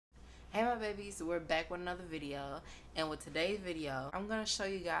Hey my babies, we're back with another video, and with today's video I'm going to show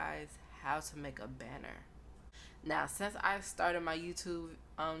you guys how to make a banner. Now since I started my YouTube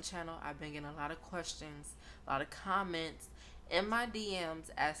channel, I've been getting a lot of questions, a lot of comments in my DMs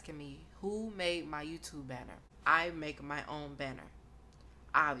asking me who made my YouTube banner. I make my own banner,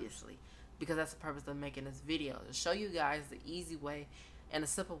 obviously, because that's the purpose of making this video, to show you guys the easy way and a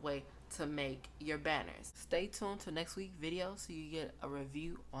simple way to make your banners. Stay tuned to next week's video so you get a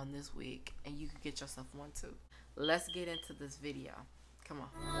review on this week and you can get yourself one too. Let's get into this video. Come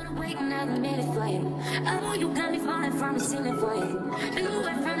on. Wait another minute for you. I know you got me falling from the ceiling for you. Knew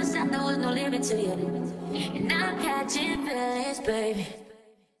it from the start there was no limit to you. And I'm catching feelings, baby.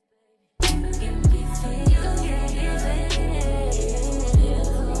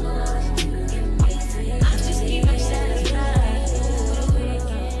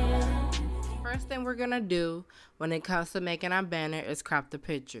 First thing we're gonna do when it comes to making our banner is crop the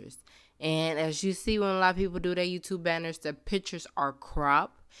pictures. And as you see, when a lot of people do their YouTube banners, the pictures are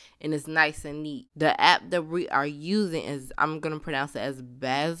cropped and it's nice and neat. The app that we are using is, I'm gonna pronounce it as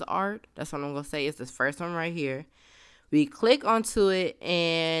BazArt. That's what I'm gonna say. It's this first one right here. We click onto it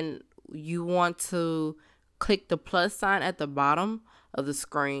and you want to click the plus sign at the bottom of the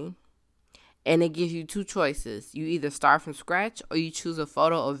screen, and it gives you two choices. You either start from scratch or you choose a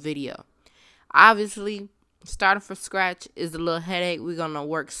photo or video. Obviously, starting from scratch is a little headache. We're going to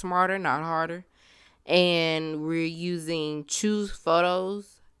work smarter, not harder. And we're using choose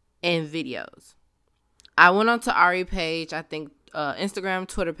photos and videos. I went onto Ari page, I think Instagram,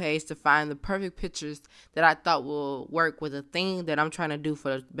 Twitter page, to find the perfect pictures that I thought will work with the theme that I'm trying to do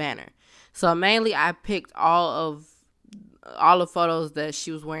for the banner. So mainly I picked all the photos that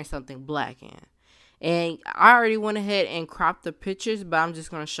she was wearing something black in. And I already went ahead and cropped the pictures, but I'm just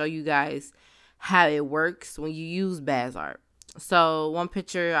going to show you guys how it works when you use BazArt. So one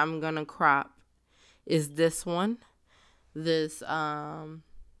picture I'm going to crop is this one. This selfie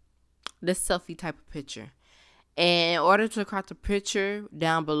type of picture. And in order to crop the picture,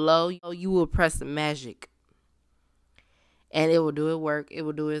 down below, you will press the magic. And it will do its work. It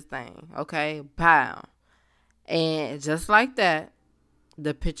will do its thing. Okay? Pow. And just like that,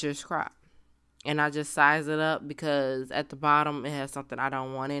 the picture is cropped. And I just size it up because at the bottom it has something I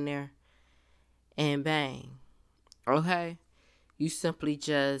don't want in there. And bang. Okay? You simply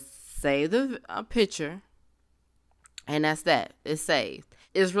just save the picture. And that's that. It's saved.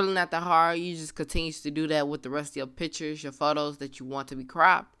 It's really not that hard. You just continue to do that with the rest of your pictures, your photos that you want to be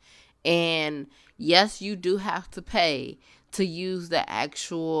cropped. And yes, you do have to pay to use the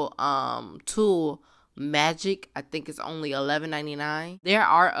actual tool Magic. I think it's only $11.99. There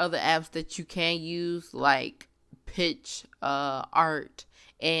are other apps that you can use, like Pitch Art,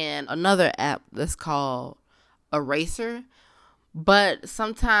 and another app that's called Eraser. But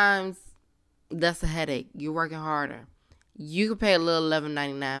sometimes that's a headache. You're working harder. You can pay a little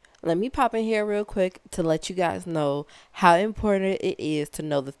 $11.99. Let me pop in here real quick to let you guys know how important it is to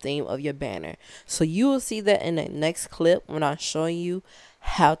know the theme of your banner. So you will see that in the next clip when I'm showing you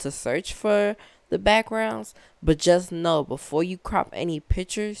how to search for the backgrounds. But just know, before you crop any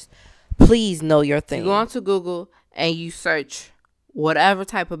pictures, please know your theme. You go onto Google and you search whatever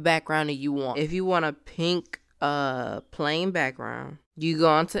type of background that you want. If you want a pink plain background, you go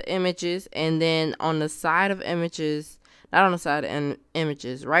onto images, and then on the side of images, not on the side of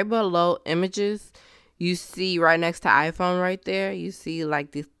images, right below images, you see right next to iPhone right there, you see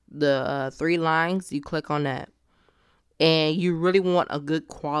like the three lines. You click on that, and you really want a good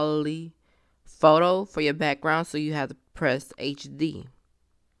quality photo for your background, so you have to press HD.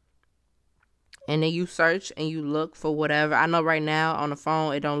 And then you search and you look for whatever. I know right now on the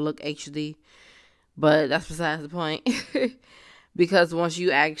phone it don't look HD, but that's besides the point. Because once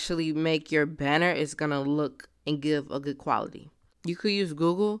you actually make your banner, it's gonna look and give a good quality. You could use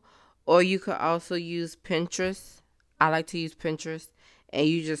Google, or you could also use Pinterest. I like to use Pinterest, and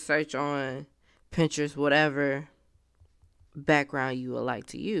you just search on Pinterest whatever background you would like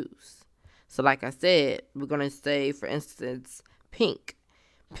to use. So like I said, we're gonna say, for instance, pink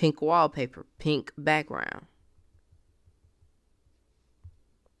wallpaper, pink background.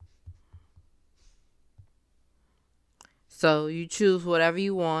 So you choose whatever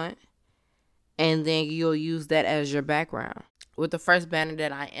you want, and then you'll use that as your background. With the first banner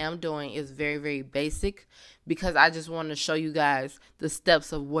that I am doing is very, very basic, because I just want to show you guys the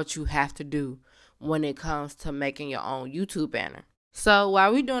steps of what you have to do when it comes to making your own YouTube banner. So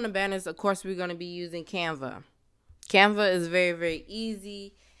while we're doing the banners, of course, we're going to be using Canva. Canva is very, very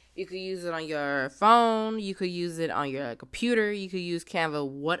easy. You could use it on your phone. You could use it on your computer. You could use Canva,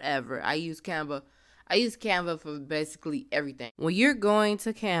 whatever. I use Canva I use Canva for basically everything. When you're going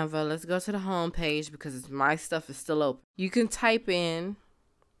to Canva, let's go to the home page because my stuff is still open. You can type in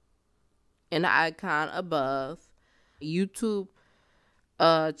the icon above YouTube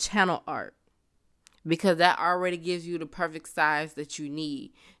channel art, because that already gives you the perfect size that you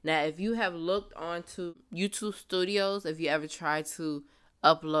need. Now, if you have looked onto YouTube Studios, if you ever try to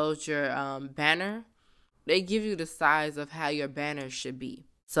upload your banner, they give you the size of how your banner should be.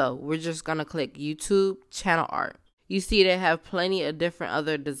 So we're just going to click YouTube channel art. You see they have plenty of different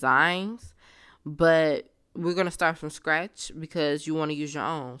other designs, but we're going to start from scratch because you want to use your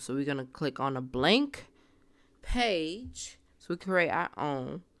own. So we're going to click on a blank page so we can create our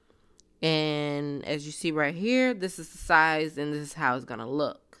own. And as you see right here, this is the size and this is how it's going to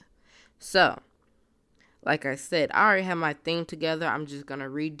look. So, like I said, I already have my theme together. I'm just going to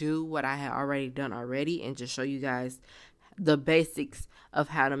redo what I had already done and just show you guys the basics of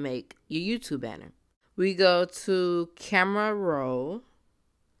how to make your YouTube banner. We go to camera roll,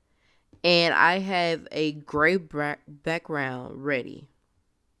 and I have a gray background ready.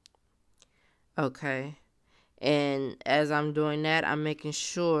 Okay. And as I'm doing that, I'm making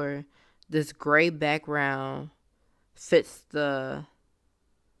sure this gray background fits the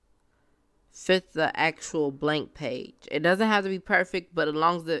actual blank page. It doesn't have to be perfect, but as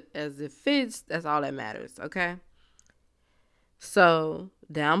long as it fits, that's all that matters, okay? So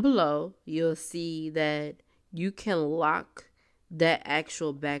down below, you'll see that you can lock that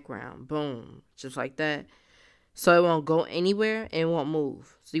actual background. Boom, just like that. So it won't go anywhere and it won't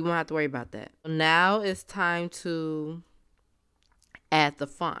move. So you won't have to worry about that. Now it's time to add the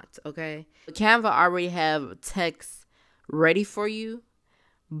font, okay? Canva already have text ready for you,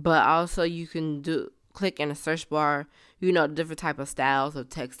 but also you can click in the search bar, different type of styles of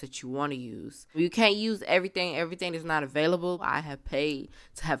text that you want to use. You can't use everything. Everything is not available. I have paid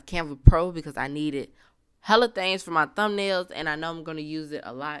to have Canva Pro because I needed hella things for my thumbnails, and I know I'm going to use it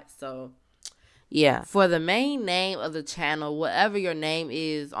a lot. So yeah, for the main name of the channel, whatever your name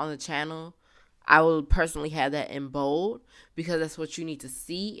is on the channel, I will personally have that in bold because that's what you need to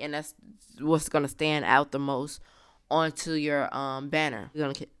see, and that's what's going to stand out the most onto your banner. You're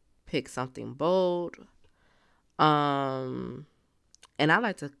going to pick something bold. And I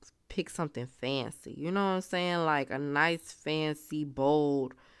like to pick something fancy. You know what I'm saying? Like a nice, fancy,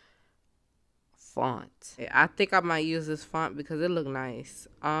 bold font. I think I might use this font because it look nice.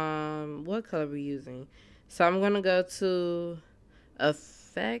 What color are we using? So I'm going to go to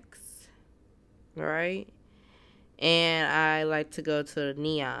effects, right? And I like to go to the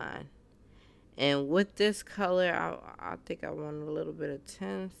neon. And with this color, I think I want a little bit of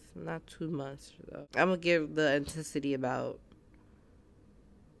tint, not too much though. I'm gonna give the intensity about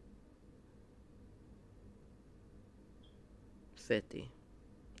 50.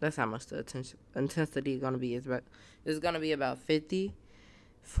 That's how much the intensity is gonna be. It's gonna be about 50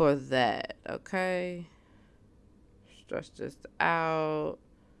 for that. Okay. Stretch this out.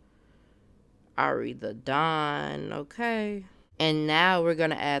 I'll read the dawn. Okay. And now we're going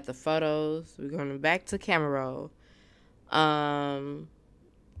to add the photos. We're going back to camera roll. We're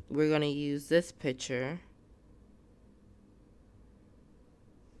going to use this picture.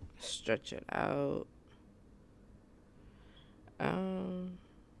 Stretch it out. I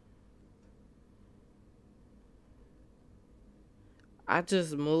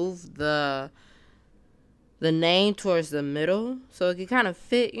just moved the name towards the middle so it can kind of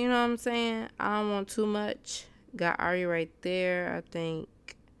fit, you know what I'm saying? I don't want too much. Got Ari right there. I think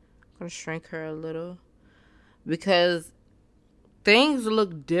I'm going to shrink her a little because things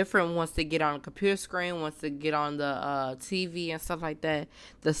look different once they get on the computer screen, once they get on the TV and stuff like that.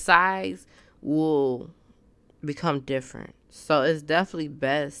 The size will become different. So it's definitely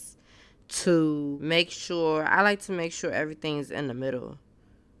best to make sure, I like to make sure everything's in the middle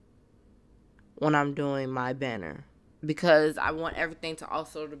when I'm doing my banner because I want everything to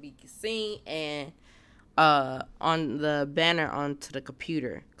also to be seen and on the banner onto the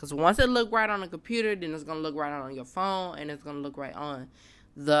computer, because once it look right on the computer, then it's gonna look right on your phone and it's gonna look right on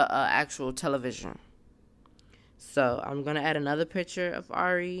the actual television. So I'm gonna add another picture of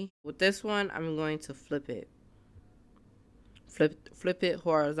Ari. With this one, I'm going to flip it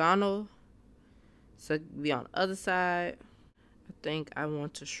horizontal so it can be on the other side. I think I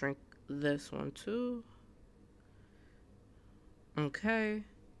want to shrink this one too. Okay.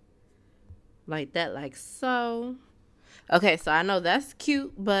 Like that, like so. Okay, so I know that's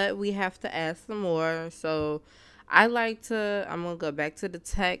cute, but we have to add some more. So I'm gonna go back to the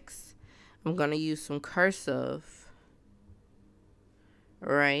text. I'm gonna use some cursive,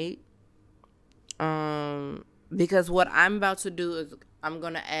 right? Because what I'm about to do is I'm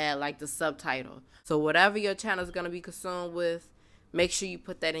going to add like the subtitle. So whatever your channel is going to be consumed with, make sure you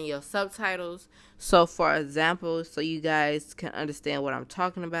put that in your subtitles. So for example, so you guys can understand what I'm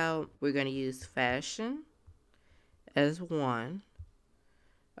talking about, we're going to use fashion as one.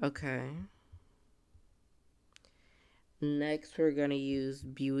 Okay. Next, we're going to use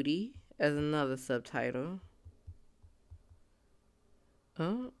beauty as another subtitle.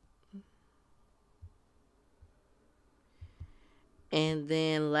 Oh. And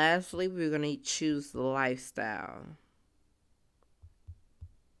then lastly, we're going to choose lifestyle.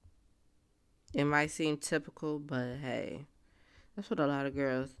 It might seem typical, but hey, that's what a lot of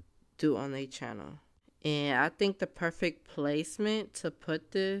girls do on their channel. And I think the perfect placement to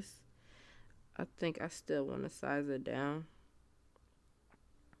put this, I think I still want to size it down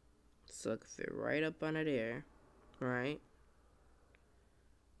so it can fit right up under there, right?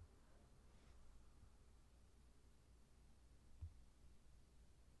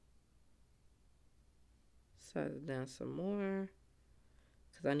 Size it down some more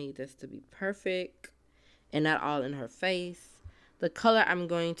because I need this to be perfect and not all in her face. The color I'm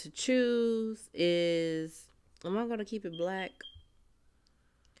going to choose is, am I going to keep it black?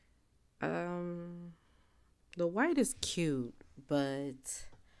 The white is cute, but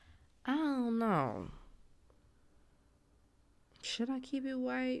I don't know. Should I keep it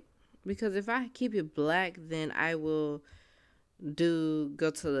white? Because if I keep it black, then I will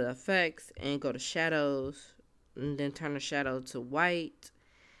go to the effects and go to shadows and then turn the shadow to white.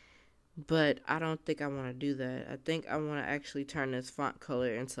 But I don't think I want to do that. I think I want to actually turn this font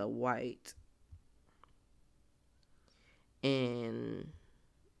color into white. And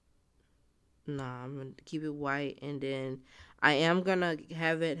nah, I'm going to keep it white. And then I am going to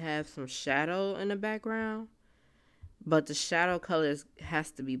have some shadow in the background. But the shadow color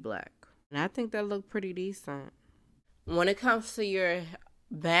has to be black. And I think that looked pretty decent. When it comes to your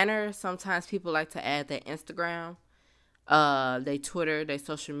banner, sometimes people like to add their Instagram, their Twitter, their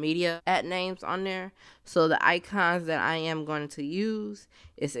social media at names on there. So the icons that I am going to use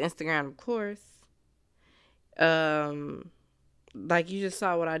is Instagram, of course. Like you just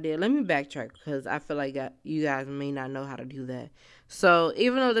saw what I did. Let me backtrack because I feel like you guys may not know how to do that. So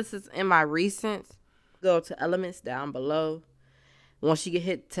even though this is in my recents, go to elements down below. Once you get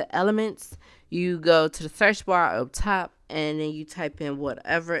hit to elements, you go to the search bar up top and then you type in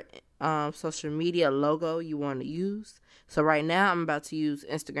whatever social media logo you want to use. So right now I'm about to use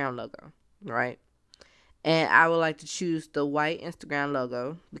Instagram logo, right? And I would like to choose the white Instagram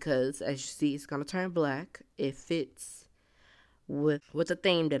logo because as you see, it's going to turn black. It fits with the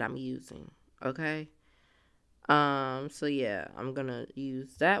theme that I'm using, okay? So yeah, I'm going to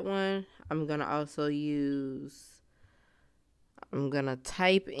use that one. I'm going to also use I'm going to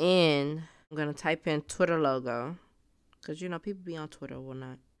type in Twitter logo. Because, you know, people be on Twitter or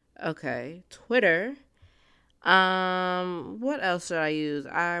whatnot. Okay, Twitter. What else should I use?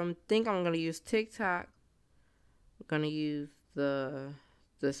 I think I'm going to use TikTok. I'm going to use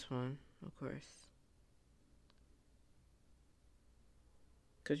this one, of course.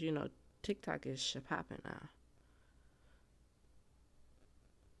 Because, you know, TikTok is popping now.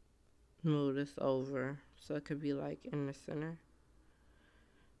 Move this over so it could be like in the center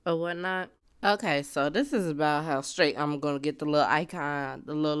or whatnot. Okay, so this is about how straight I'm going to get the little icon,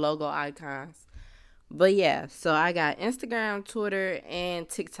 the little logo icons. But yeah, so I got Instagram, Twitter, and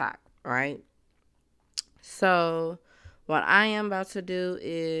TikTok, right? So what I am about to do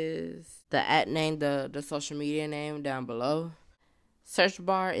is the at name, the social media name down below. Search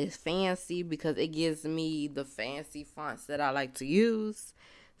bar is fancy because it gives me the fancy fonts that I like to use.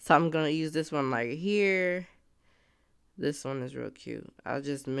 So I'm going to use this one right here. This one is real cute. I'll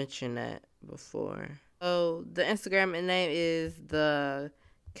just mention that before. So the Instagram name is the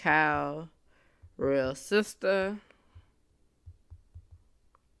Cow Real Sister.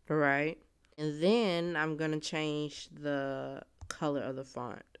 Right. And then I'm going to change the color of the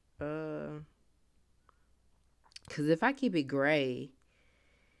font. Because if I keep it gray,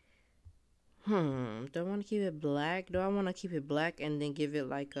 do I want to keep it black? Do I want to keep it black and then give it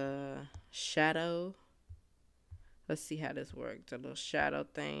like a shadow? Let's see how this works. A little shadow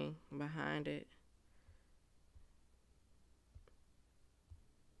thing behind it.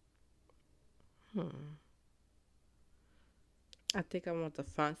 I think I want the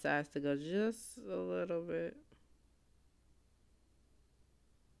font size to go just a little bit.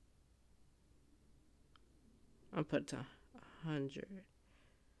 I'll put it to 100.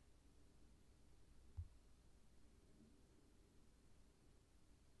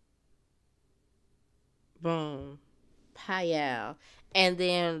 Boom. Hi, y'all. And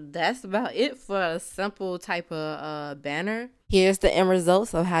then that's about it for a simple type of banner. Here's the end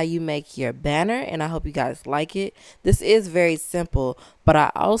results of how you make your banner, and I hope you guys like it. This is very simple, but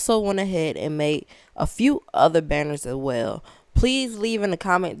I also went ahead and made a few other banners as well. Please leave in the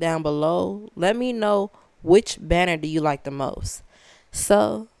comment down below. Let me know which banner do you like the most.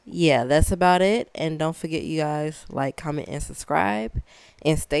 So yeah, that's about it. And don't forget, you guys, like, comment, and subscribe.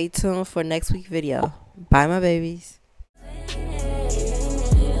 And stay tuned for next week's video. Bye, my babies.